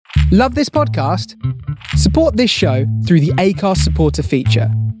Love this podcast? Support this show through the Acast supporter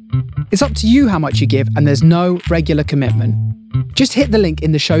feature. It's up to you how much you give, and there's no regular commitment. Just hit the link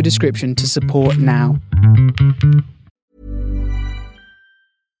in the show description to support now.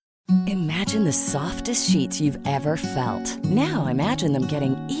 Imagine the softest sheets you've ever felt. Now imagine them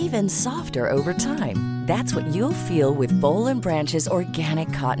getting even softer over time. That's what you'll feel with Boll & Branch's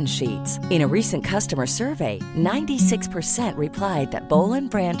organic cotton sheets. In a recent customer survey, 96% replied that Boll &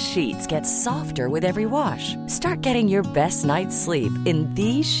 Branch sheets get softer with every wash. Start getting your best night's sleep in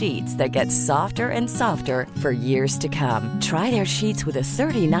these sheets that get softer and softer for years to come. Try their sheets with a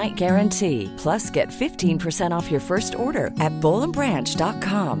 30-night guarantee. Plus, get 15% off your first order at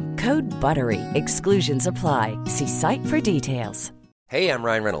bollandbranch.com. Code BUTTERY. Exclusions apply. See site for details. Hey, I'm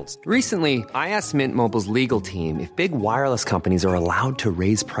Ryan Reynolds. Recently, I asked Mint Mobile's legal team if big wireless companies are allowed to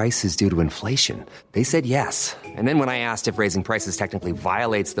raise prices due to inflation. They said yes. And then when I asked if raising prices technically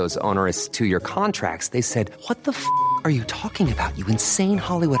violates those onerous two-year contracts, they said, "What the f*** are you talking about, you insane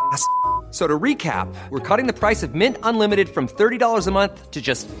Hollywood ass?" So to recap, we're cutting the price of Mint Unlimited from $30 a month to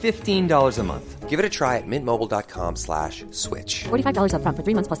just $15 a month. Give it a try at mintmobile.com/switch. $45 up front for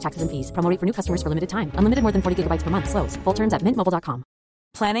 3 months plus taxes and fees. Promo rate for new customers for limited time. Unlimited more than 40 gigabytes per month. Slows full terms at mintmobile.com.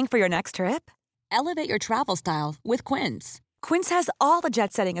 Planning for your next trip? Elevate your travel style with Quince. Quince has all the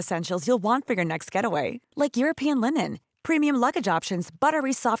jet-setting essentials you'll want for your next getaway, like European linen, premium luggage options,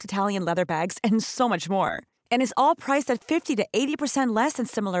 buttery soft Italian leather bags, and so much more. And is all priced at 50 to 80% less than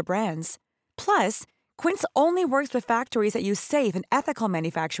similar brands. Plus, Quince only works with factories that use safe and ethical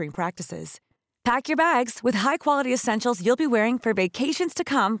manufacturing practices. Pack your bags with high-quality essentials you'll be wearing for vacations to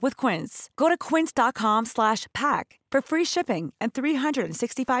come with Quince. Go to quince.com/pack for free shipping and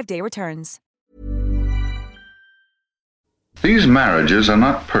 365-day returns. These marriages are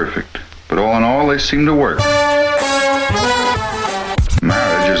not perfect, but all in all, they seem to work.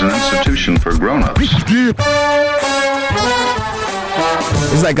 Marriage is an institution for grown-ups.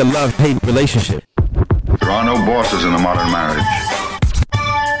 It's like a love-hate relationship. There are no bosses in a modern marriage.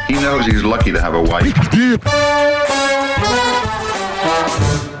 He knows he's lucky to have a wife.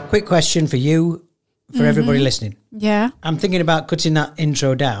 Quick question for you, for everybody listening. Yeah. I'm thinking about cutting that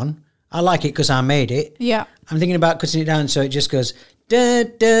intro down. I like it because I made it. Yeah. I'm thinking about cutting it down so it just goes da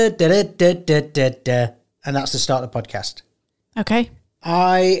da da da da da da da, and that's the start of the podcast. Okay.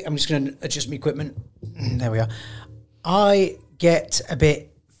 I'm just going to adjust my equipment. There we are. I get a bit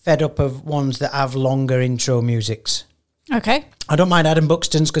fed up of ones that have longer intro musics. Okay. I don't mind Adam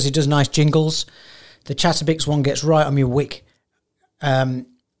Buxton's because he does nice jingles. The Chatterbix one gets right on my wick.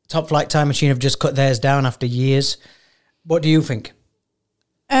 Top Flight Time Machine have just cut theirs down after years. What do you think?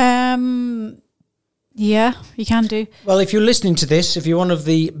 Yeah, you can do. Well, if you're listening to this, if you're one of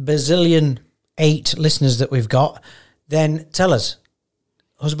the bazillion 8 listeners that we've got, then tell us.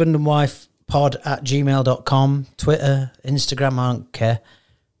 husbandandwifepod@gmail.com, Twitter, Instagram, I don't care.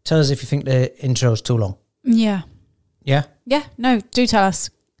 Tell us if you think the intro's too long. Yeah. Yeah? Yeah, no, do tell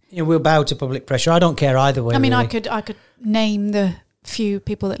us. You know, we'll bow to public pressure. I don't care either way. I mean, really. I could name the few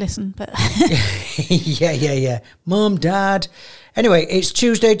people that listen, but... yeah. Mum, Dad. Anyway, it's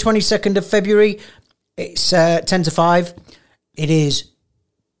Tuesday, 22nd of February. It's 10 to 5. It is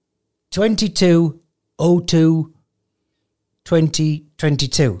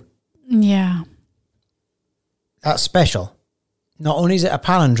 22/02/2022. Yeah. That's special. Not only is it a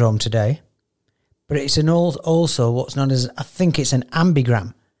palindrome today, but it's also what's known as, I think it's an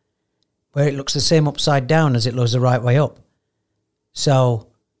ambigram, where it looks the same upside down as it looks the right way up. So,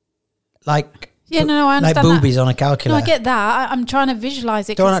 like... Yeah, no, I understand like boobies on a calculator. No, I get that. I'm trying to visualise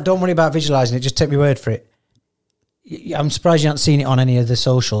it. Don't worry about visualising it. Just take my word for it. I'm surprised you haven't seen it on any of the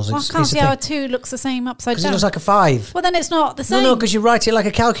socials. Well, I can't see how a 2 looks the same upside down. Because it looks like a 5. Well, then it's not the same. No, because you write it like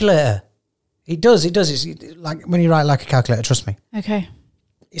a calculator. It does. It's like when you write like a calculator, trust me. Okay.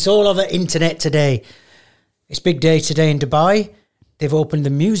 It's all over internet today. It's big day today in Dubai. They've opened the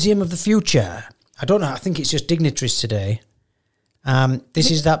Museum of the Future. I don't know. I think it's just dignitaries today. This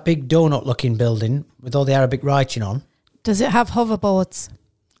is that big donut-looking building with all the Arabic writing on. Does it have hoverboards?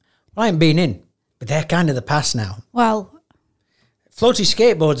 Well, I haven't been in, but they're kind of the past now. Well... Floaty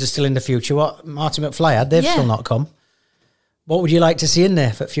skateboards are still in the future. What Marty McFly had, they've still not come. What would you like to see in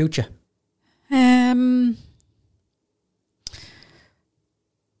there for future?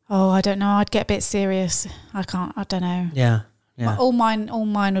 I don't know. I'd get a bit serious. I don't know. Yeah. All mine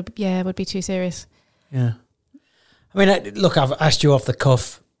would be too serious. Yeah. I mean, look, I've asked you off the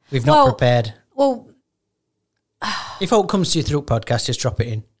cuff. We've not prepared. Well, if all comes to you through podcast, just drop it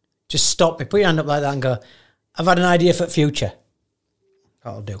in. Just stop me. Put your hand up like that and go, I've had an idea for the future.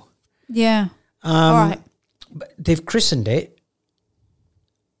 That'll do. Yeah. All right. But they've christened it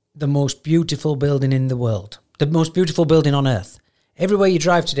the most beautiful building in the world. The most beautiful building on earth. Everywhere you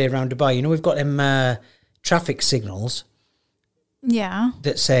drive today around Dubai, you know, we've got them traffic signals Yeah.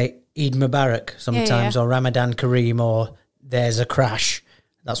 that say Eid Mubarak sometimes, or Ramadan Kareem, or there's a crash.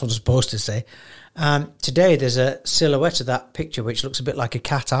 That's what it's supposed to say. Today there's a silhouette of that picture which looks a bit like a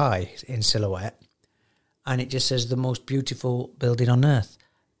cat eye in silhouette, and it just says the most beautiful building on earth,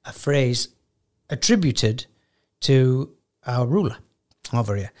 a phrase attributed to our ruler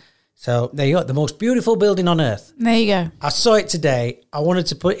over here. So there you go, the most beautiful building on earth. There you go. I saw it today. I wanted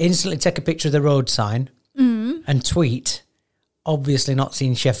to instantly take a picture of the road sign and tweet, obviously not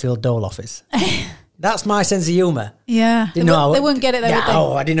seen Sheffield Dole office. That's my sense of humour. Yeah. They wouldn't get it though, would they?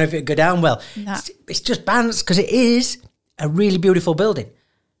 Oh, I didn't know if it would go down well. Nah. It's just bants because it is a really beautiful building.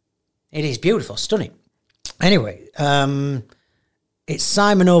 It is beautiful, stunning. Anyway, it's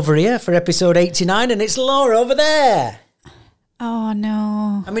Simon over here for episode 89 and it's Laura over there. Oh,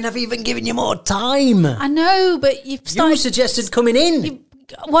 no. I mean, I've even given you more time. I know, but you've started... You suggested coming in.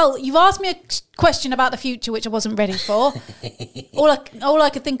 You've asked me a question about the future, which I wasn't ready for. all I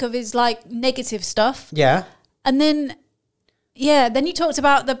could think of is, like, negative stuff. Yeah. And then, then you talked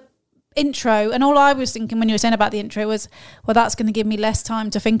about the intro, and all I was thinking when you were saying about the intro was, well, that's going to give me less time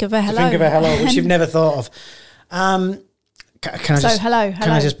to think of a hello. Which you've never thought of. Hello.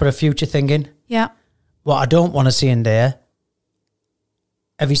 Can I just put a future thing in? Yeah. What I don't want to see in there...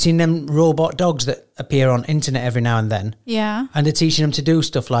 Have you seen them robot dogs that appear on internet every now and then? Yeah. And they're teaching them to do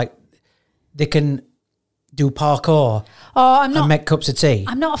stuff like they can do parkour and make cups of tea.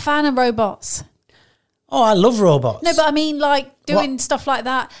 I'm not a fan of robots. Oh, I love robots. No, but I mean, like, doing stuff like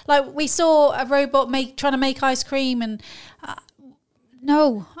that. Like, we saw a robot trying to make ice cream and...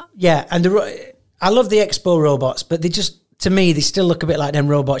 no. Yeah, and I love the Expo robots, but they just... To me, they still look a bit like them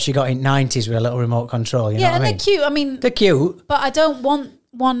robots you got in 90s with a little remote control. You know what I mean? They're cute. I mean... They're cute. But I don't want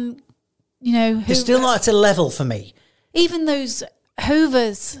one, you know... They're still not at a level for me. Even those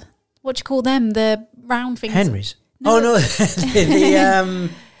Hoovers, what do you call them? The round things. Henrys? No. Oh, no. the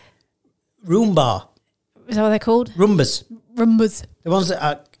Roomba. Is that what they're called? Roombas. The ones that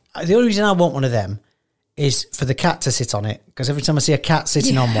are... The only reason I want one of them is for the cat to sit on it, because every time I see a cat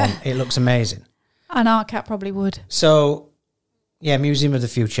sitting on one, it looks amazing. And our cat probably would. So... Yeah, Museum of the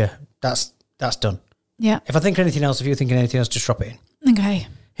Future. That's done. Yeah. If I think of anything else, if you're thinking anything else, just drop it in. Okay.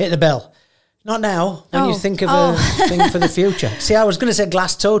 Hit the bell. Not now, when you think of a thing for the future. See, I was going to say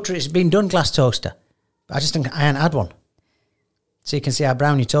glass toaster. It's been done, glass toaster. But I just think I hadn't had one. So you can see how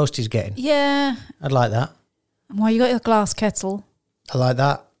brown your toast is getting. Yeah. I'd like that. Well, you got your glass kettle. I like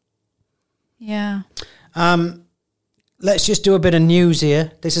that. Yeah. Let's just do a bit of news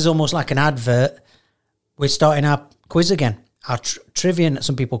here. This is almost like an advert. We're starting our quiz again. Our trivia,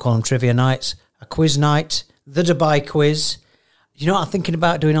 some people call them trivia nights, a quiz night, the Dubai quiz. You know what I'm thinking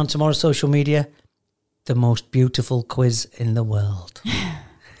about doing on tomorrow's social media? The most beautiful quiz in the world.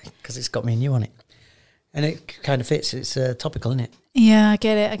 Because it's got me and you on it. And it kind of fits. It's topical, isn't it? Yeah, I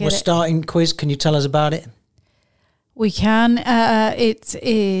get it. We're starting quiz. Can you tell us about it? We can. It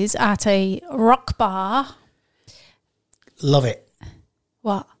is at a rock bar. Love it.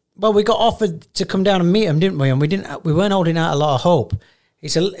 What? Well, we got offered to come down and meet them, didn't we? And we weren't holding out a lot of hope.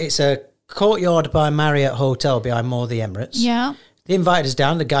 It's a Courtyard by Marriott hotel behind More the Emirates. Yeah. They invited us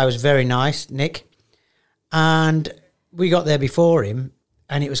down. The guy was very nice, Nick. And we got there before him,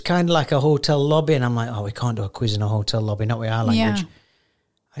 and it was kind of like a hotel lobby. And I'm like, oh, we can't do a quiz in a hotel lobby, not with our language. Yeah.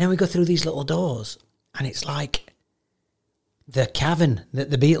 And then we go through these little doors, and it's like the cavern that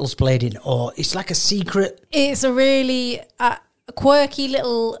the Beatles played in, or it's like a secret. It's a really quirky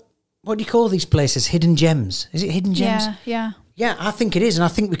little... What do you call these places? Hidden gems. Is it hidden gems? Yeah. Yeah, I think it is, and I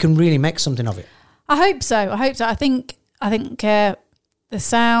think we can really make something of it. I hope so. I think the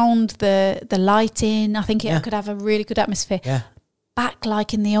sound, the lighting, I think it could have a really good atmosphere. Yeah. Back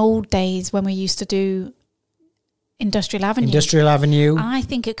like in the old days when we used to do Industrial Avenue. I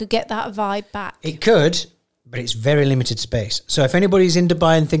think it could get that vibe back. It could, but it's very limited space. So if anybody's in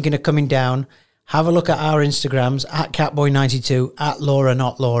Dubai and thinking of coming down, have a look at our Instagrams, at Catboy92, at Laura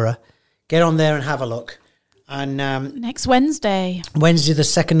Not Laura. Get on there and have a look. And next Wednesday, the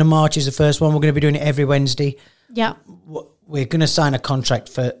 2nd of March is the first one. We're going to be doing it every Wednesday. Yeah. We're going to sign a contract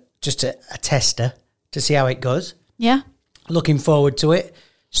for just a tester to see how it goes. Yeah. Looking forward to it.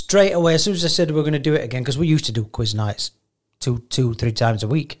 Straight away, as soon as I said we're going to do it again, because we used to do quiz nights 2-3 times a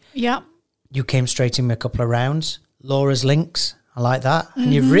week. Yeah. You came straight in with a couple of rounds. Laura's links. I like that. Mm-hmm.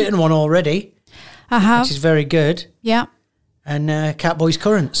 And you've written one already. I have. Which is very good. Yeah. And Catboy's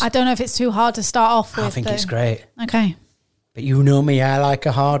Currents. I don't know if it's too hard to start off with. I think it's great. Okay. But you know me, I like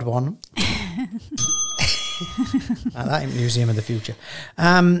a hard one. Like that in Museum of the Future.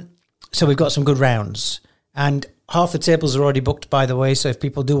 So we've got some good rounds. And half the tables are already booked, by the way. So if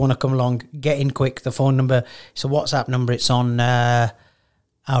people do want to come along, get in quick. The phone number, it's a WhatsApp number. It's on our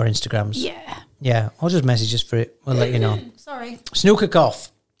Instagrams. Yeah. Yeah, I'll just message us for it. We'll let you know. Sorry. Snooker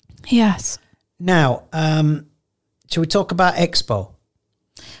Cough. Yes. Now, shall we talk about Expo?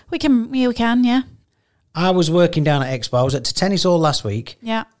 We can, yeah. I was working down at Expo. I was at the tennis hall last week.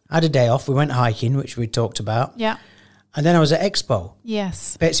 Yeah. I had a day off. We went hiking, which we talked about. Yeah. And then I was at Expo.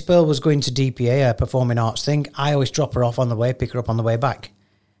 Yes. Betsy Pearl was going to DPA, a performing arts thing. I always drop her off on the way, pick her up on the way back.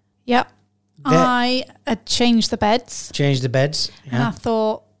 Yep. I had changed the beds. Changed the beds. Yeah. And I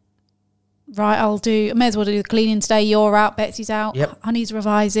thought, right, I may as well do the cleaning today. You're out, Betsy's out. Yep. Honey's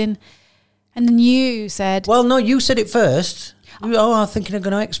revising. And then you said... Well, no, you said it first. I'm thinking of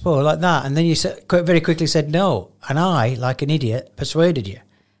going to Expo, like that. And then you very quickly said no. And I, like an idiot, persuaded you.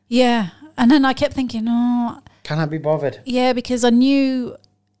 Yeah. And then I kept thinking, can I be bothered? Yeah, because I knew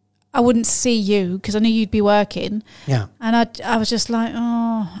I wouldn't see you because I knew you'd be working. Yeah. And I was just like,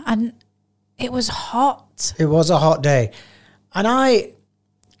 and it was hot. It was a hot day. And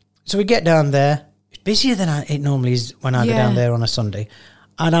so we get down there. It's busier than it normally is when I go down there on a Sunday.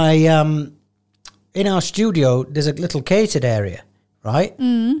 And in our studio, there's a little catered area, right?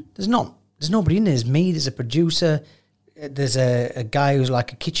 Mm. There's nobody in there. There's me, there's a producer, there's a guy who's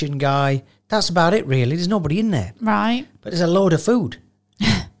like a kitchen guy. That's about it, really. There's nobody in there. Right. But there's a load of food.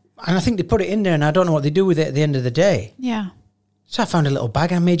 And I think they put it in there and I don't know what they do with it at the end of the day. Yeah. So I found a little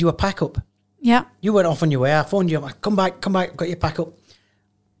bag and I made you a pack up. Yeah. You went off on your way. I phoned you. I'm like, come back, got your pack up.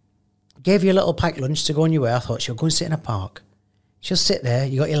 Gave you a little packed lunch to go on your way. I thought, she'll go and sit in a park. She'll sit there.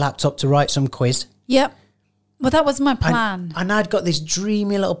 You got your laptop to write some quiz. Yep. Well, that was my plan. And I'd got this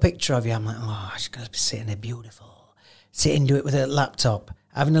dreamy little picture of you. I'm like, she's going to be sitting there beautiful. Sitting, do it with her laptop.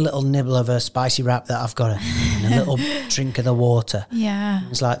 Having a little nibble of a spicy wrap that I've got, and a little drink of the water. Yeah.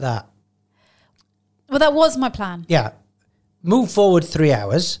 It's like that. Well, that was my plan. Yeah. Move forward 3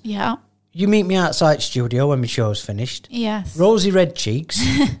 hours. Yeah. You meet me outside studio when my show's finished. Yes. Rosy red cheeks.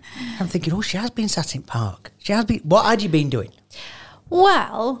 I'm thinking, she has been sat in park. She has been. What had you been doing?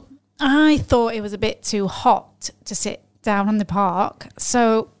 Well, I thought it was a bit too hot to sit down in the park.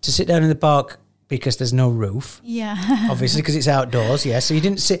 So to sit down in the park because there's no roof. Yeah. Obviously, because it's outdoors. Yeah. So you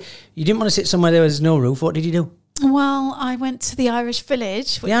didn't want to sit somewhere there there's no roof. What did you do? Well, I went to the Irish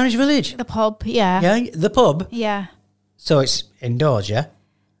Village. The Irish Village? The pub, yeah. Yeah, the pub? Yeah. So it's indoors, yeah?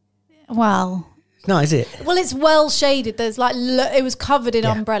 Well. No, is it? Well, it's well shaded. There's it was covered in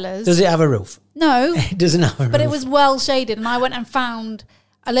umbrellas. Does it have a roof? No. It doesn't have a roof. But it was well shaded, and I went and found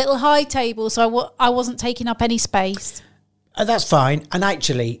a little high table, so I wasn't taking up any space. That's fine. And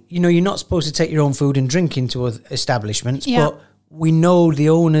actually, you're not supposed to take your own food and drink into establishments, but we know the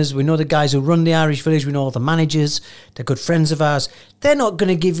owners, we know the guys who run the Irish Village, we know all the managers, they're good friends of ours. They're not going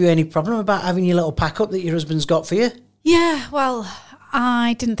to give you any problem about having your little pack up that your husband's got for you. Yeah, well,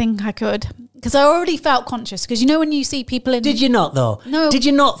 I didn't think I could, because I already felt conscious, because when you see people in... Did you not, though? No. Did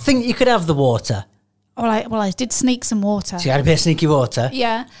you not think you could have the water? Well, I did sneak some water. So you had a bit of sneaky water?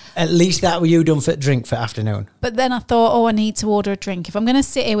 Yeah. At least that were you done for drink for afternoon. But then I thought, I need to order a drink if I'm going to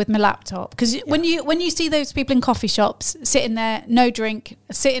sit here with my laptop. Because when you see those people in coffee shops sitting there, no drink,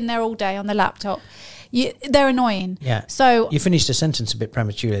 sitting there all day on the laptop, they're annoying. Yeah. So you finished the sentence a bit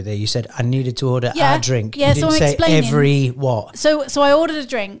prematurely there. You said, I needed to order a drink. Yeah, you didn't say explaining. every what? So I ordered a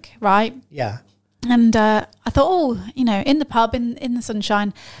drink, right? Yeah. And I thought, in the pub, in the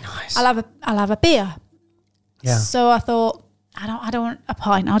sunshine, nice. I'll have a beer. Yeah. So I thought, I don't want a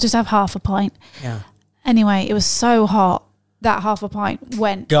pint. I'll just have half a pint. Yeah. Anyway, it was so hot that half a pint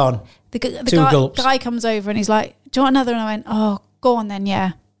went. Gone. The gulps. guy comes over and he's like, do you want another? And I went, go on then,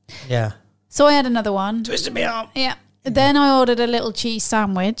 yeah. Yeah. So I had another one. Twisted me up. Yeah. Then I ordered a little cheese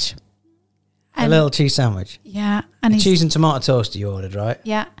sandwich. A little cheese sandwich? Yeah. And cheese and tomato toast you ordered, right?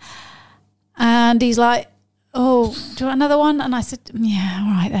 Yeah. And he's like, do you want another one? And I said, yeah,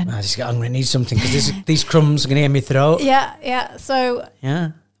 all right then. I just got hungry. I need something because these crumbs are going to get me throat. Yeah. So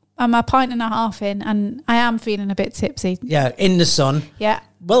yeah, I'm a pint and a half in and I am feeling a bit tipsy. Yeah, in the sun. Yeah.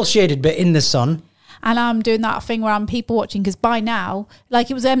 Well shaded, but in the sun. And I'm doing that thing where I'm people watching because by now,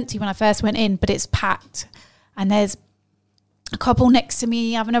 it was empty when I first went in, but it's packed. And there's a couple next to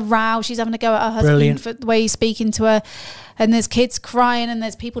me having a row. She's having a go at her husband Brilliant. for the way he's speaking to her. And there's kids crying and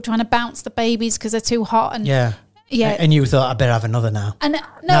there's people trying to bounce the babies because they're too hot. And yeah. And you thought, I better have another now. And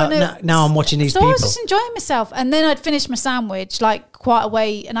now I'm watching these people. So I was just enjoying myself. And then I'd finished my sandwich quite a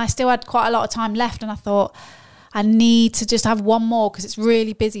way and I still had quite a lot of time left. And I thought, I need to just have one more because it's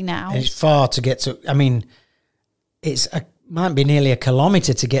really busy now. And it's far to get to. I mean, might be nearly a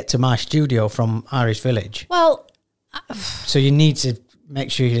kilometre to get to my studio from Irish Village. Well, So you need to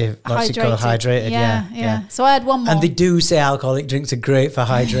make sure you're hydrated. Yeah. So I had one more. And they do say alcoholic drinks are great for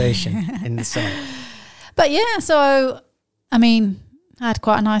hydration in the summer. But yeah, so, I mean, I had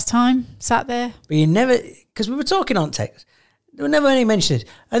quite a nice time, sat there. But you never, because we were talking on text, there were never any mentions.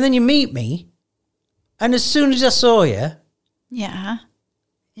 And then you meet me, and as soon as I saw you, yeah,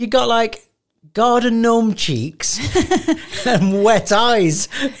 you got like garden gnome cheeks and wet eyes.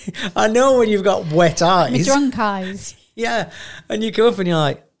 I know when you've got wet eyes. My drunk eyes. Yeah. And you come up and you're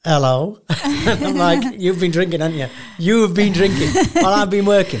like, hello. And I'm like, you've been drinking, haven't you? You have been drinking while I've been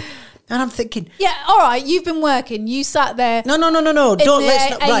working. And I'm thinking, yeah, all right, you've been working. You sat there. No.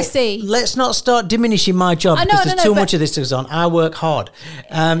 Don't let's not start diminishing my job because there's too much of this goes on. I work hard.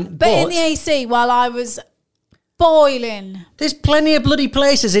 But in the AC while I was boiling. There's plenty of bloody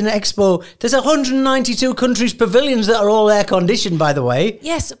places in Expo. There's 192 countries pavilions that are all air conditioned, by the way.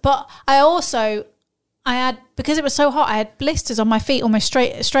 Yes, but I had, because it was so hot, I had blisters on my feet almost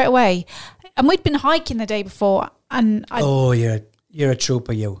straight away. And we'd been hiking the day before, and You're a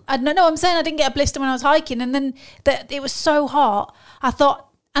trooper, you. No, I'm saying I didn't get a blister when I was hiking, and then it was so hot. I thought,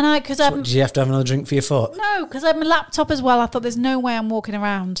 did you have to have another drink for your foot? No, because I had my laptop as well. I thought, there's no way I'm walking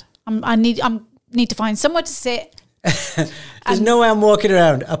around. I need to find somewhere to sit. There's no way I'm walking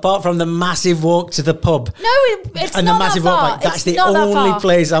around apart from the massive walk to the pub. No, it's and not the massive that far. Walk back. That's the only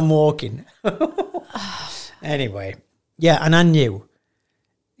place I'm walking. Anyway, yeah, and I knew,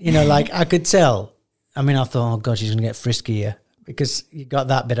 like I could tell. I mean, I thought, oh God, she's going to get frisky here. Because you got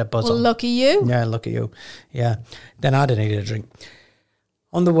that bit of buzz on. Lucky you. Yeah, lucky you. Yeah. Then I'd have needed a drink.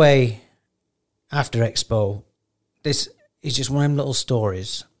 On the way after Expo, this is just one of them little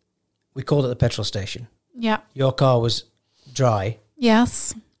stories. We called at the petrol station. Yeah. Your car was dry.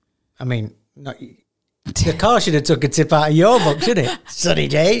 Yes. I mean, the car should have took a tip out of your book, shouldn't it? Sunny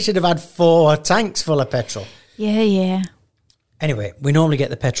day. It should have had 4 tanks full of petrol. Yeah. Anyway, we normally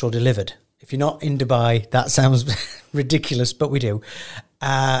get the petrol delivered. If you're not in Dubai, that sounds ridiculous, but we do.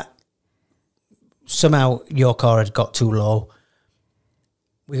 Somehow your car had got too low.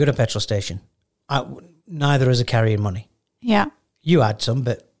 We got a petrol station. Neither of us are carrying money. Yeah. You had some,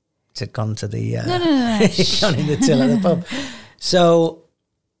 but it had gone to the... No. gone in the till at the pub. So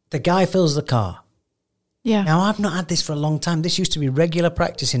the guy fills the car. Yeah. Now, I've not had this for a long time. This used to be regular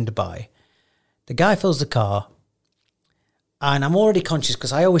practice in Dubai. The guy fills the car. And I'm already conscious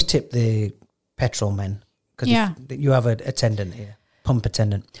because I always tip the petrol men. Because you have a attendant here, pump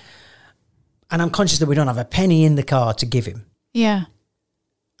attendant. And I'm conscious that we don't have a penny in the car to give him. Yeah.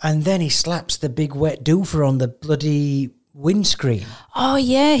 And then he slaps the big wet doofer on the bloody windscreen. Oh,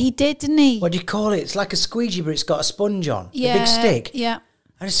 yeah, he did, didn't he? What do you call it? It's like a squeegee, but it's got a sponge on. Yeah. A big stick. Yeah.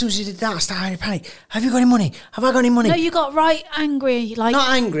 And as soon as he did that, I started having a panic. Have you got any money? Have I got any money? No, you got right angry. Not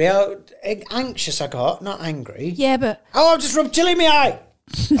angry. Anxious I got, not angry. Yeah, but... Oh, I've just rubbed chili in my eye.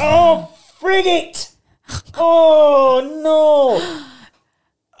 Oh, frig it. Oh, no.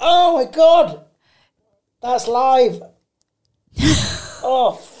 Oh, my God. That's live.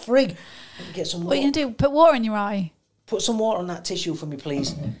 Oh, frig. Let me get some water. What are you going to do? Put water in your eye? Put some water on that tissue for me,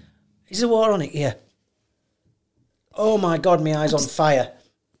 please. Is there water on it? Yeah. Oh, my God, my eye's on fire.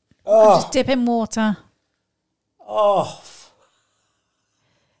 Oh. Just dip in water. Oh.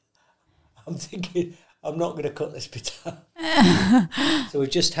 I'm thinking, I'm not going to cut this bit out. So we've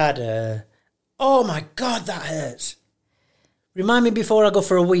just had a... Oh, my God, that hurts. Remind me before I go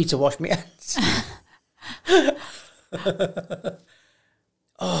for a wee to wash my hands.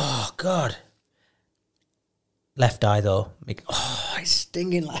 Oh, God. Left eye, though. Oh, it's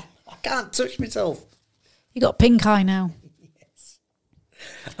stinging like... I can't touch myself. You got pink eye now. Yes.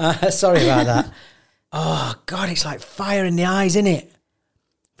 Sorry about that. Oh, God, it's like fire in the eyes, isn't it?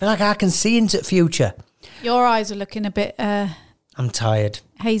 I feel like I can see into the future. Your eyes are looking a bit... I'm tired.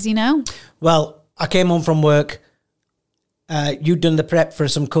 Hazy now? Well, I came home from work. You'd done the prep for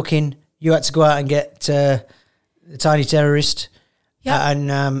some cooking. You had to go out and get the Tiny Terrorist. Yeah.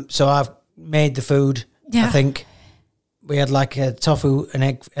 And so I've made the food, I think. We had like a tofu, an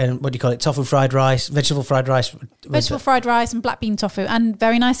egg, and what do you call it? Tofu fried rice, vegetable fried rice. Vegetable fried rice and black bean tofu. And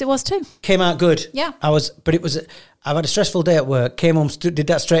very nice it was too. Came out good. Yeah. I've had a stressful day at work. Came home, did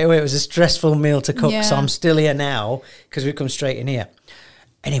that straight away. It was a stressful meal to cook. Yeah. So I'm still here now because we've come straight in here.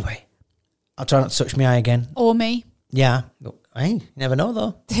 Anyway, I'll try not to touch my eye again. Or me. Yeah. Hey, you never know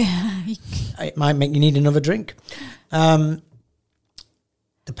though. It might make you need another drink. The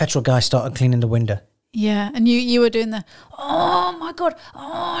petrol guy started cleaning the window. Yeah, and you were doing the, oh my God,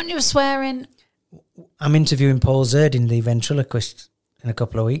 oh, and you were swearing. I'm interviewing Paul Zerdin, the ventriloquist, in a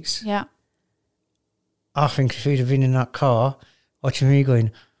couple of weeks. Yeah. I think if he'd have been in that car, watching me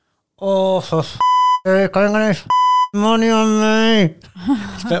going, oh, for I'm going to money on me.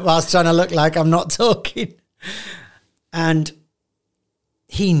 But whilst trying to look like I'm not talking. And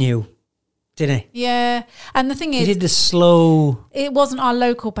he knew, didn't he? Yeah. And the thing is, he did the slow. it wasn't our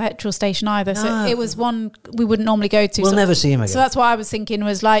local petrol station either. So No. it was one we wouldn't normally go to. We'll so, never see him again. So that's what I was thinking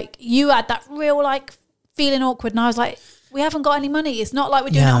was like, you had that real like feeling awkward. And I was like, we haven't got any money. It's not like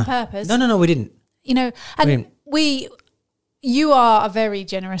we're doing it on purpose. No, we didn't. You know, and you are a very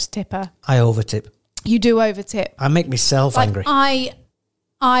generous tipper. I overtip. You do overtip. I make myself Like angry.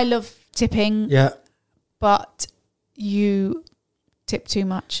 I love tipping. Yeah. But you tip too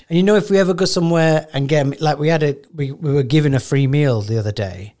much. And you know, if we ever go somewhere and get, like we were given a free meal the other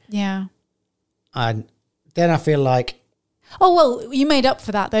day. Yeah. And then I feel like, oh, well, you made up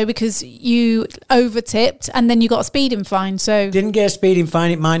for that though, because you over-tipped and then you got a speeding fine. So didn't get a speeding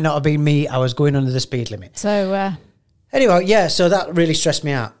fine. It might not have been me. I was going under the speed limit. So anyway, yeah. So that really stressed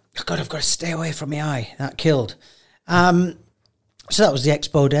me out. Oh God, I've got to stay away from my eye. That killed. So that was the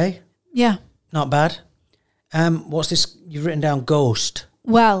expo day. Yeah. Not bad. What's this? You've written down ghost.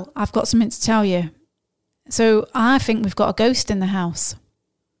 Well, I've got something to tell you. So I think we've got a ghost in the house.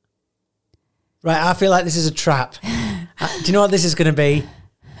 Right, I feel like this is a trap. Do you know what this is going to be?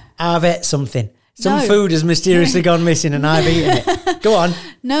 I've ate something. Some No. food has mysteriously gone missing and I've eaten it. Go on.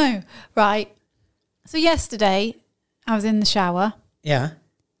 No, right. So yesterday I was in the shower. Yeah.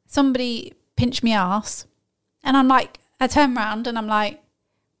 Somebody pinched me arse. And I'm like, I turned round and I'm like,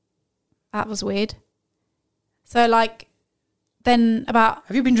 that was weird. So like, then about...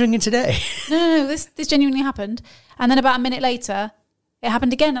 Have you been drinking today? No, this genuinely happened. And then about a minute later, it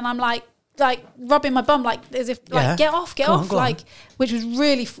happened again. And I'm like rubbing my bum, like as if, like, Yeah. get off, Go on, like, which was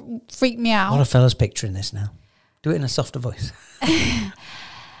really freaked me out. A lot of fellas picturing this now. Do it in a softer voice.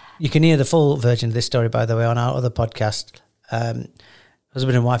 You can hear the full version of this story, by the way, on our other podcast,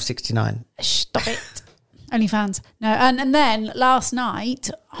 Husband and Wife 69. Stop it. OnlyFans. No, and then last night,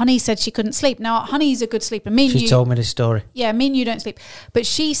 Honey said she couldn't sleep. Now, Honey's a good sleeper. She told me this story. Yeah, me and you don't sleep. But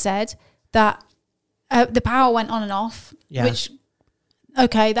she said that the power went on and off, which,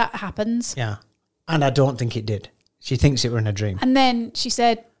 okay, that happens. Yeah. And I don't think it did. She thinks it were in a dream. And then she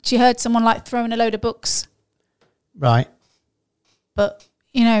said she heard someone like throwing a load of books. Right. But,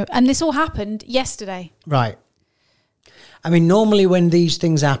 you know, and this all happened yesterday. Right. I mean, normally when these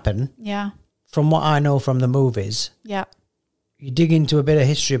things happen, Yeah. from what I know from the movies, Yeah. you dig into a bit of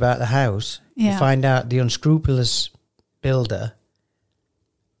history about the house, Yeah. you find out the unscrupulous builder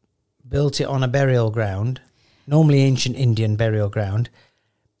built it on a burial ground, normally ancient Indian burial ground,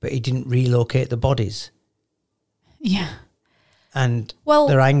 but he didn't relocate the bodies. Yeah. And Well,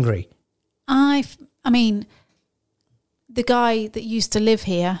 they're angry. I mean, the guy that used to live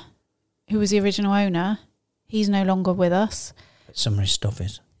here, who was the original owner, he's no longer with us. Some of his stuff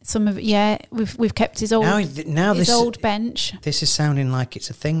is. Some of it, yeah, we've kept his old Now his this, old bench. This is sounding like it's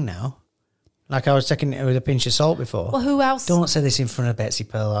a thing now. Like I was taking it with a pinch of salt before. Well, who else? Don't say this in front of Betsy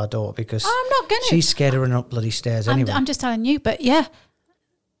Pearl, our daughter, because I'm not gonna. she's scared of running up bloody stairs anyway. I'm just telling you, but yeah,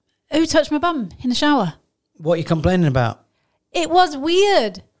 who touched my bum in the shower? What are you complaining about? It was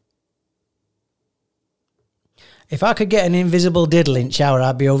weird. If I could get an invisible diddle in shower,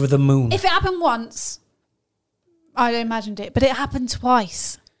 I'd be over the moon. If it happened once, I'd imagined it, but it happened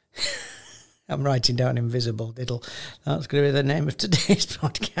twice. I'm writing down invisible diddle. That's going to be the name of today's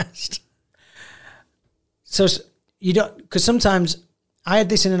podcast. So you don't, because sometimes I had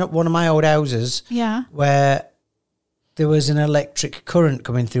this in one of my old houses. Yeah. Where there was an electric current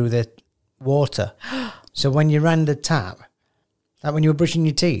coming through the water. So when you ran the tap, like when you were brushing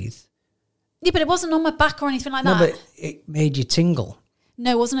your teeth. Yeah, but it wasn't on my back or anything like No, that. but it made you tingle.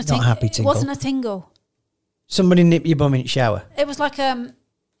 No, it wasn't a Not tingle. happy It tingle. wasn't a tingle. Somebody nip your bum in the shower. It was like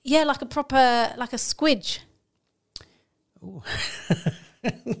yeah, like a proper, like a squidge.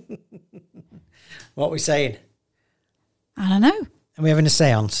 What are we saying? I don't know. Are we having a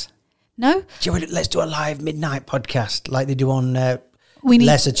seance? No. Let's do a live midnight podcast like they do on We need,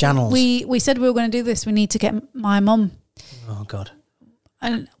 lesser channels. We said we were going to do this. We need to get my mum. Oh, God.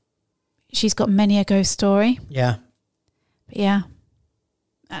 And she's got many a ghost story. Yeah. But yeah.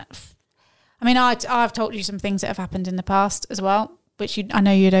 I mean, I've told you some things that have happened in the past as well, which I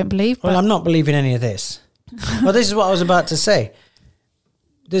know you don't believe. Well, I'm not believing any of this. Well, this is what I was about to say.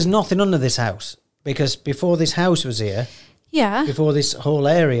 There's nothing under this house. Because before this house was here, yeah, before this whole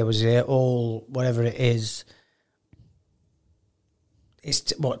area was here, all whatever it is,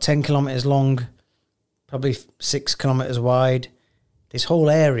 it's 10 kilometres long, probably 6 kilometres wide. This whole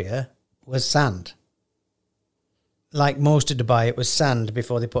area was sand. Like most of Dubai, it was sand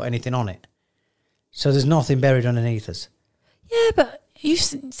before they put anything on it. So there's nothing buried underneath us. Yeah, but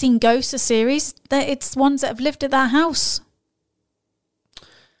you've seen Ghosts, a series. That it's ones that have lived at that house.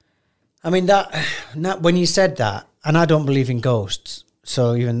 I mean, when you said that, and I don't believe in ghosts,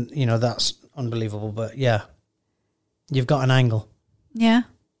 so even, that's unbelievable, but yeah, you've got an angle. Yeah.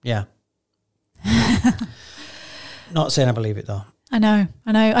 Yeah. Not saying I believe it, though. I know.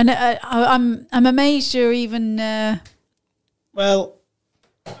 I'm amazed you're even... Well,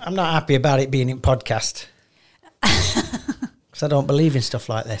 I'm not happy about it being in podcast. Because I don't believe in stuff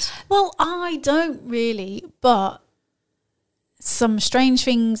like this. Well, I don't really, but some strange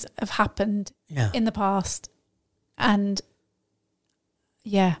things have happened in the past. And,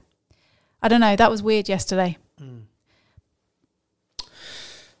 yeah. I don't know. That was weird yesterday. Mm.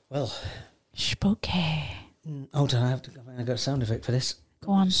 Well. Spooky. Hold on, I got a sound effect for this.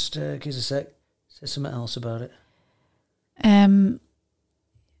 Go on. Just give us a sec. Say something else about it.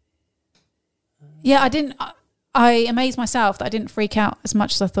 Yeah, I amazed myself that I didn't freak out as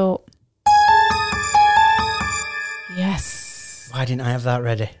much as I thought. Yes. Why didn't I have that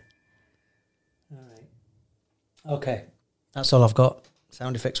ready? All right. Okay. That's all I've got,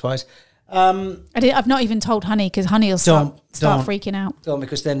 sound effects wise. I've not even told Honey, because Honey will start freaking out. Don't,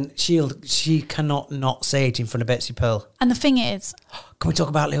 because then she cannot not say it in front of Betsy Pearl. And the thing is... Can we talk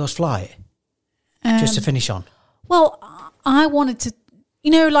about Leo's flight? Just to finish on. Well, I wanted to...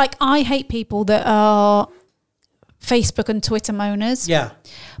 I hate people that are Facebook and Twitter moaners. Yeah.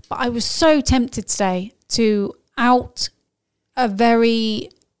 But I was so tempted today to out a very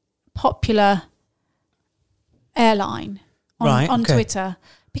popular airline on Twitter.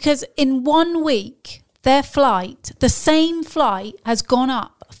 Because in 1 week, their flight, the same flight, has gone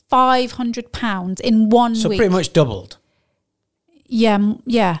up £500 in 1 week. So pretty much doubled. Yeah.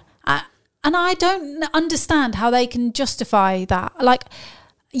 And I don't understand how they can justify that. Like,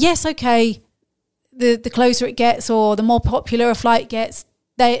 yes, okay, the closer it gets or the more popular a flight gets,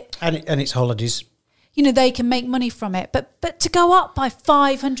 and it's holidays. They can make money from it. But to go up by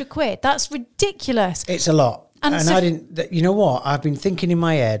 £500, that's ridiculous. It's a lot. And so I didn't, you know what? I've been thinking in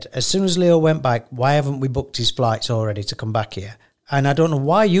my head, as soon as Leo went back, why haven't we booked his flights already to come back here? And I don't know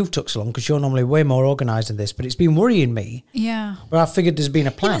why you've took so long, because you're normally way more organised than this, but it's been worrying me. Yeah. But I figured there's been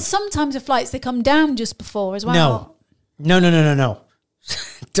a plan. Yeah, but sometimes the flights, they come down just before as well. No.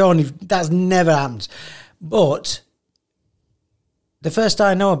 That's never happened. But the first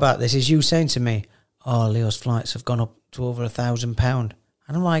I know about this is you saying to me, oh, Leo's flights have gone up to over £1,000. And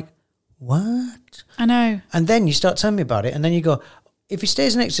I'm like, what? I know. And then you start telling me about it, and then you go, if he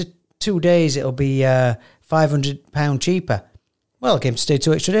stays an extra 2 days, it'll be £500 cheaper. Well, I came to stay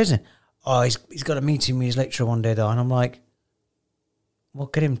 2 extra days. Oh, he's got a meeting with his lecturer one day, though. And I'm like, well,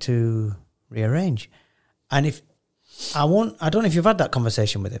 get him to rearrange. And I don't know if you've had that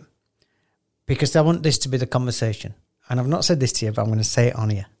conversation with him, because I want this to be the conversation. And I've not said this to you, but I'm going to say it on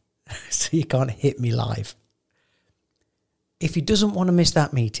here so you can't hit me live. If he doesn't want to miss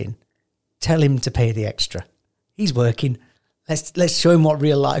that meeting, tell him to pay the extra. He's working. Let's show him what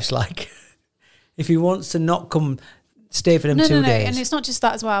real life's like. If he wants to not come stay for them 2 days. And it's not just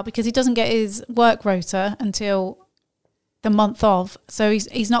that as well, because he doesn't get his work rota until the month of, so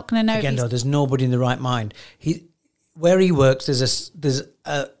he's not going to know. Again, though, there's nobody in the right mind. Where he works, there's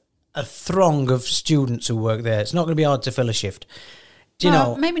a throng of students who work there. It's not going to be hard to fill a shift. Do you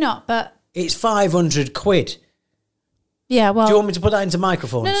know? Maybe not, but it's £500. Yeah, well, do you want me to put that into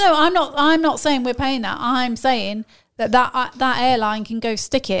microphones? No. I'm not saying we're paying that. I'm saying that airline can go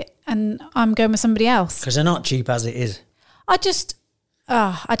stick it, and I'm going with somebody else because they're not cheap as it is. I just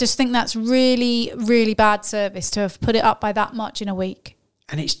think that's really, really bad service to have put it up by that much in a week.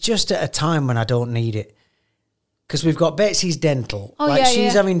 And it's just at a time when I don't need it. Because we've got Betsy's dental.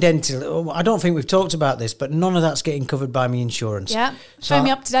 She's having dental. I don't think we've talked about this, but none of that's getting covered by my insurance. Yeah. Phone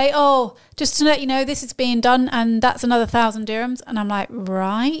me up today. Oh, just to let you know, this is being done, and that's another 1,000 dirhams. And I'm like,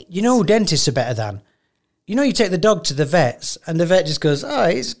 right. You know who dentists are better than? You take the dog to the vets, and the vet just goes, oh,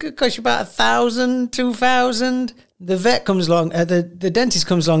 it's going to cost you about 1,000, 2,000. The vet comes along, the dentist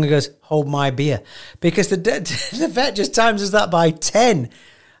comes along and goes, hold my beer. Because the vet just times us that by 10.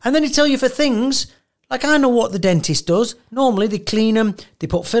 And then he tell you for things... Like, I know what the dentist does. Normally, they clean them, they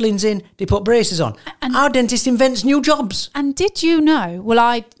put fillings in, they put braces on. And our dentist invents new jobs. And did you know, well,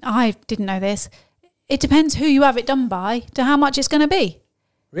 I didn't know this, it depends who you have it done by to how much it's going to be.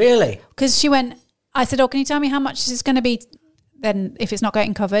 Really? Because I said, can you tell me how much it's going to be then if it's not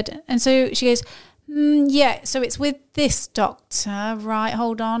getting covered? And so she goes, yeah, so it's with this doctor. Right,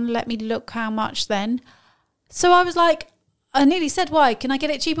 hold on, let me look how much then. So I was like, I nearly said, why? Can I get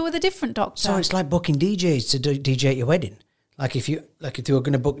it cheaper with a different doctor? So it's like booking DJs to DJ at your wedding. Like if they were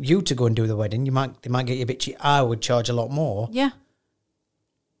going to book you to go and do the wedding, they might get you a bit cheap. I would charge a lot more. Yeah.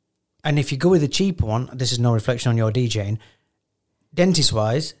 And if you go with a cheaper one, this is no reflection on your DJing,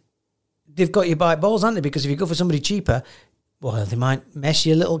 dentist-wise, they've got you by balls, haven't they? Because if you go for somebody cheaper, well, they might mess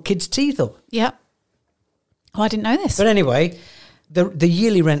your little kid's teeth up. Yep. Oh, I didn't know this. But anyway, the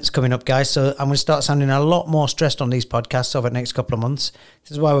yearly rent's coming up, guys, so I'm going to start sounding a lot more stressed on these podcasts over the next couple of months.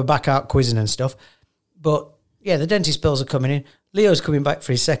 This is why we're back out quizzing and stuff. But, yeah, the dentist bills are coming in. Leo's coming back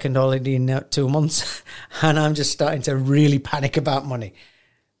for his second holiday in 2 months, and I'm just starting to really panic about money.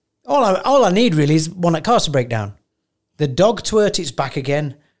 All I need, really, is one at car to break down. The dog twirt, it's back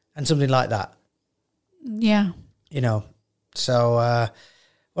again, and something like that. Yeah. You know, so...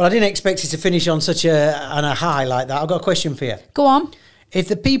 well, I didn't expect it to finish on such a high like that. I've got a question for you. Go on. If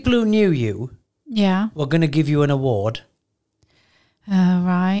the people who knew you Yeah. were going to give you an award,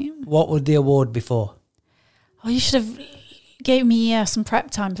 Right. what would the award be for? Oh, you should have gave me some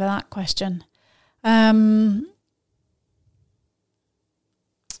prep time for that question.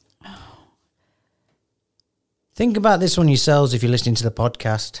 Think about this one yourselves if you're listening to the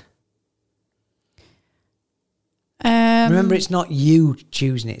podcast. Remember, it's not you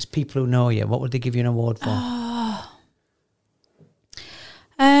choosing it, it's people who know you. What would they give you an award for? I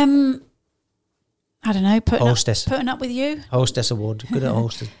don't know. Hostess. Putting up with you. Hostess award. Good at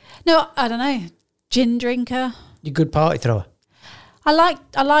hosting. No, I don't know. Gin drinker. You're a good party thrower. I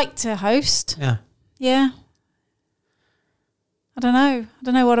like to host. Yeah. Yeah. I don't know.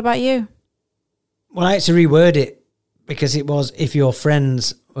 What about you? Well, I had to reword it because it was if your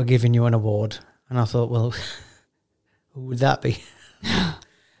friends were giving you an award. And I thought, well, who would that be?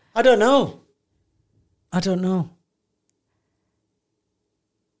 I don't know.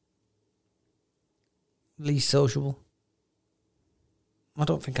 Least sociable. I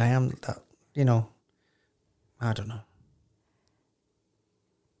don't think I am that, you know. I don't know.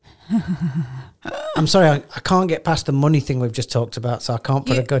 I'm sorry, I can't get past the money thing we've just talked about, so I can't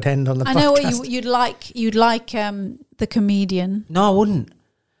put a good end on the podcast. I know what you'd like. You'd like the comedian. No, I wouldn't.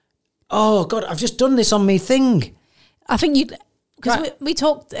 Oh, God, I've just done this on me thing. I think you'd... Because we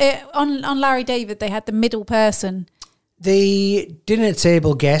talked... on Larry David, they had the middle person. The dinner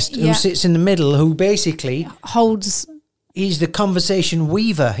table guest who sits in the middle, who basically... holds... He's the conversation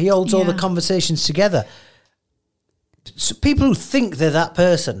weaver. He holds all the conversations together. So people who think they're that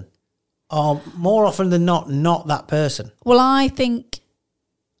person are more often than not that person. Well, I think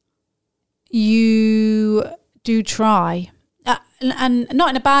you do try, and not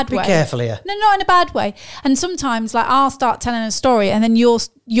in a bad way. Be careful here. No, not in a bad way. And sometimes, like, I'll start telling a story, and then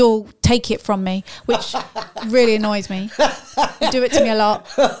you'll take it from me, which really annoys me. You do it to me a lot.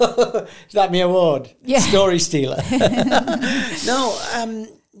 Is that my award? Yeah. Story stealer. No,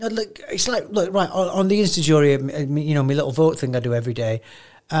 look, it's like, look, right, on the Insta jury, you know, my little vote thing I do every day,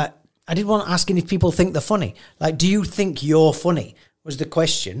 I did want to ask if people think they're funny. Like, do you think you're funny? Was the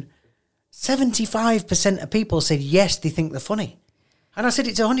question. 75% of people said yes, they think they're funny. And I said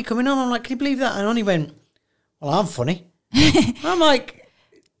it to Honey coming on. I'm like, can you believe that? And Honey went, well, I'm funny. I'm like,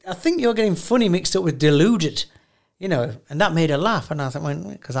 I think you're getting funny mixed up with deluded. You know, and that made her laugh. And I thought, well,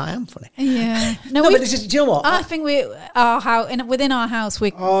 because I am funny. Yeah. No, but it's just, do you know what? I think within our house,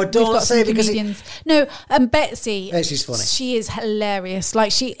 we've got say some comedians. No, Betsy. Betsy's funny. She is hilarious.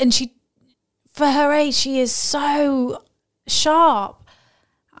 Like she, for her age, she is so sharp.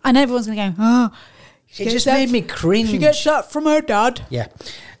 And everyone's going to go, oh. It just made me cringe. She gets that from her dad. Yeah.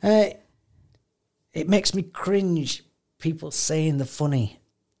 It makes me cringe, people saying they're funny.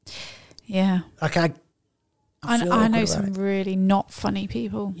 Yeah. Like I know some really not funny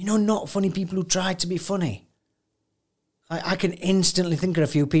people. You know, not funny people who try to be funny. I can instantly think of a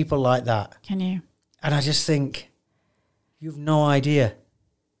few people like that. Can you? And I just think, you've no idea.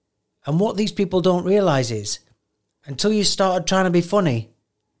 And what these people don't realise is, until you started trying to be funny,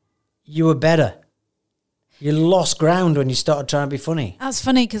 you were better. You lost ground when you started trying to be funny. That's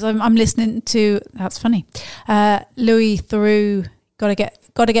funny because I'm listening to. That's funny. Louis Theroux, gotta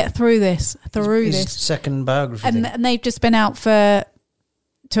get through this. His second biography, and they've just been out to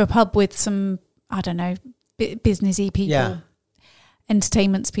a pub with some, I don't know, businessy people,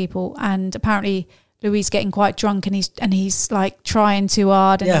 entertainments people, and apparently Louis getting quite drunk and he's like trying too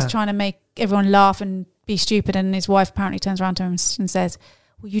hard and he's trying to make everyone laugh and be stupid, and his wife apparently turns around to him and says,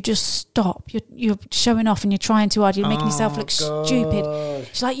 well, you just stop. You're showing off and you're trying too hard. You're making yourself look stupid.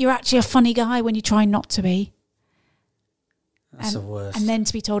 She's like, you're actually a funny guy when you try not to be. That's the worst. And then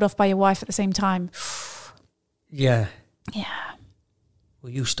to be told off by your wife at the same time. Yeah. Yeah. Will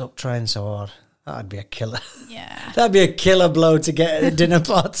you stop trying so hard? That'd be a killer. Yeah. That'd be a killer blow to get at a dinner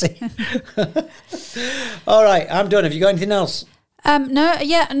party. All right, I'm done. Have you got anything else? No,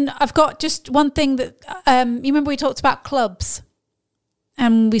 yeah, and I've got just one thing that, you remember we talked about clubs?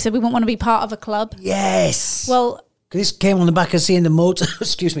 And we said we wouldn't want to be part of a club. Yes. Well, this came on the back of seeing the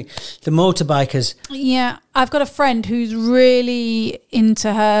motorbikers. Yeah, I've got a friend who's really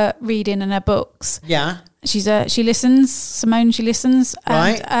into her reading and her books. Yeah. She listens, Simone, she listens.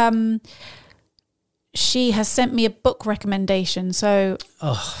 Right. And she has sent me a book recommendation. So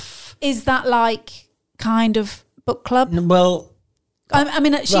is that like kind of book club? Well, I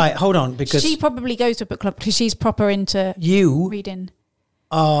mean, right, hold on, because she probably goes to a book club because she's proper into reading.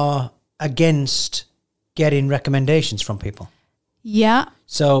 Are against getting recommendations from people. Yeah.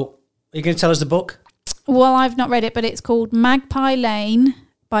 So, are you going to tell us the book? Well, I've not read it, but it's called Magpie Lane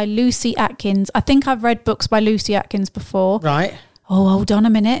by Lucy Atkins. I think I've read books by Lucy Atkins before. Right. Oh, hold on a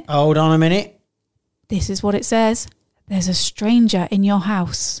minute. This is what it says. There's a stranger in your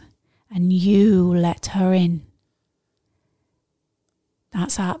house and you let her in.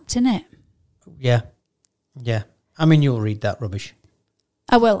 That's apt, isn't it? Yeah. Yeah. I mean, you'll read that rubbish.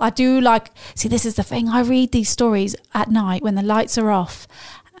 I will. I do see, this is the thing. I read these stories at night when the lights are off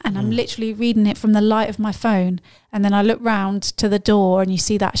and I'm literally reading it from the light of my phone. And then I look round to the door and you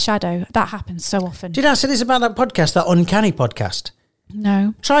see that shadow. That happens so often. Did I say this about that podcast, that Uncanny podcast?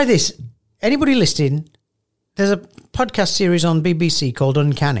 No. Try this. Anybody listening, there's a podcast series on BBC called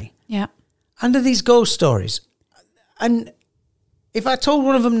Uncanny. Yeah. And they're these ghost stories. And if I told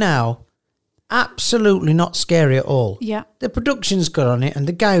one of them now, absolutely not scary at all. Yeah. The production's good on it and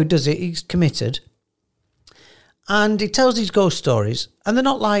the guy who does it, he's committed. And he tells these ghost stories and they're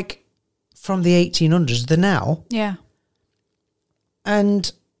not like from the 1800s, they're now. Yeah.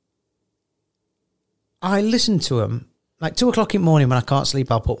 And I listen to them like 2 o'clock in the morning when I can't sleep,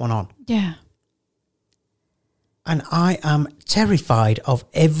 I'll put one on. Yeah. And I am terrified of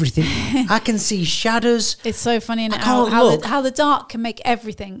everything. I can see shadows. It's so funny and how the dark can make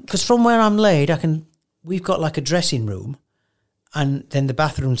everything. Because from where I'm laid, we've got like a dressing room and then the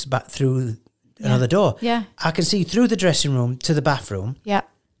bathroom's back through another door. Yeah. I can see through the dressing room to the bathroom. Yeah.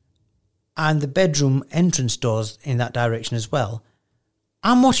 And the bedroom entrance doors in that direction as well.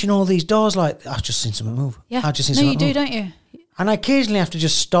 I'm watching all these doors like, I've just seen someone move. Yeah. I've just seen someone move. You do, don't you? And I occasionally have to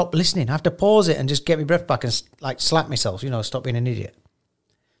just stop listening. I have to pause it and just get my breath back and slap myself, stop being an idiot.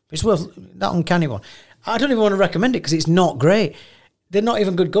 It's worth that Uncanny one. I don't even want to recommend it because it's not great. They're not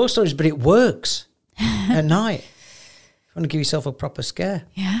even good ghost stories, but it works at night. You want to give yourself a proper scare.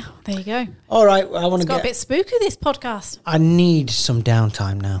 Yeah, there you go. All right, I want to got a bit spooky, this podcast. I need some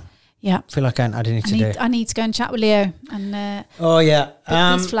downtime now. Yeah. I feel like I ain't had any today. I need to go and chat with Leo and book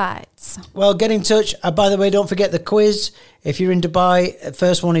these flights. Well, get in touch. By the way, don't forget the quiz. If you're in Dubai,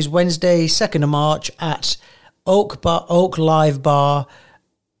 first one is Wednesday, 2nd of March at Oak Live Bar,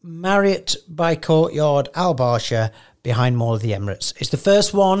 Marriott by Courtyard, Al Barsha, behind Mall of the Emirates. It's the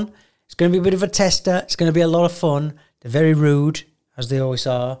first one. It's going to be a bit of a tester. It's going to be a lot of fun. They're very rude, as they always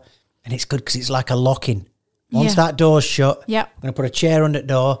are. And it's good because it's like a lock-in. Once that door's shut, I'm going to put a chair under the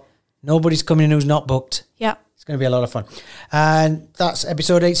door. Nobody's coming in who's not booked. Yeah. It's going to be a lot of fun. And that's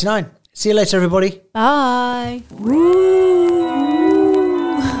episode 89. See you later, everybody. Bye.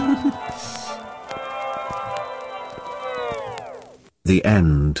 The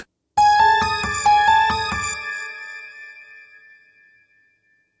end.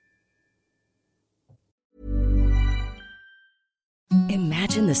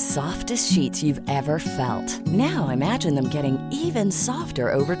 Imagine the softest sheets you've ever felt. Now imagine them getting even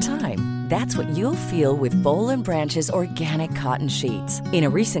softer over time. That's what you'll feel with Boll & Branch's organic cotton sheets. In a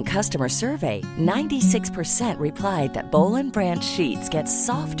recent customer survey, 96% replied that Boll & Branch sheets get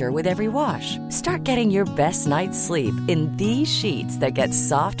softer with every wash. Start getting your best night's sleep in these sheets that get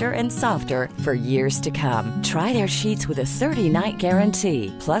softer and softer for years to come. Try their sheets with a 30-night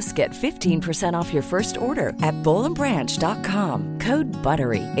guarantee. Plus, get 15% off your first order at BollandBranch.com. Code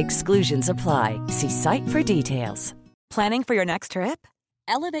BUTTERY. Exclusions apply. See site for details. Planning for your next trip?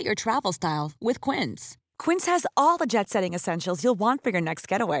 Elevate your travel style with Quince. Quince has all the jet-setting essentials you'll want for your next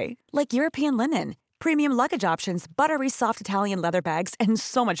getaway, like European linen, premium luggage options, buttery soft Italian leather bags, and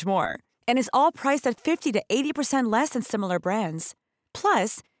so much more. And is all priced at 50 to 80% less than similar brands.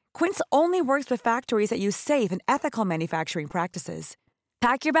 Plus, Quince only works with factories that use safe and ethical manufacturing practices.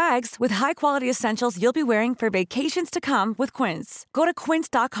 Pack your bags with high-quality essentials you'll be wearing for vacations to come with Quince. Go to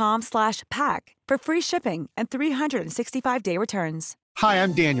quince.com/pack for free shipping and 365-day returns. Hi,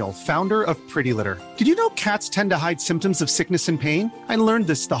 I'm Daniel, founder of Pretty Litter. Did you know cats tend to hide symptoms of sickness and pain? I learned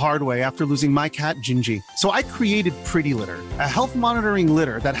this the hard way after losing my cat, Gingy. So I created Pretty Litter, a health monitoring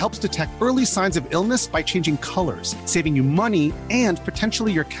litter that helps detect early signs of illness by changing colors, saving you money and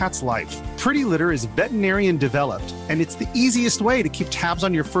potentially your cat's life. Pretty Litter is veterinarian developed, and it's the easiest way to keep tabs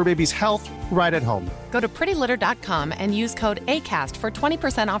on your fur baby's health right at home. Go to prettylitter.com and use code ACAST for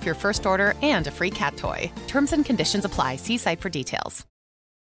 20% off your first order and a free cat toy. Terms and conditions apply. See site for details.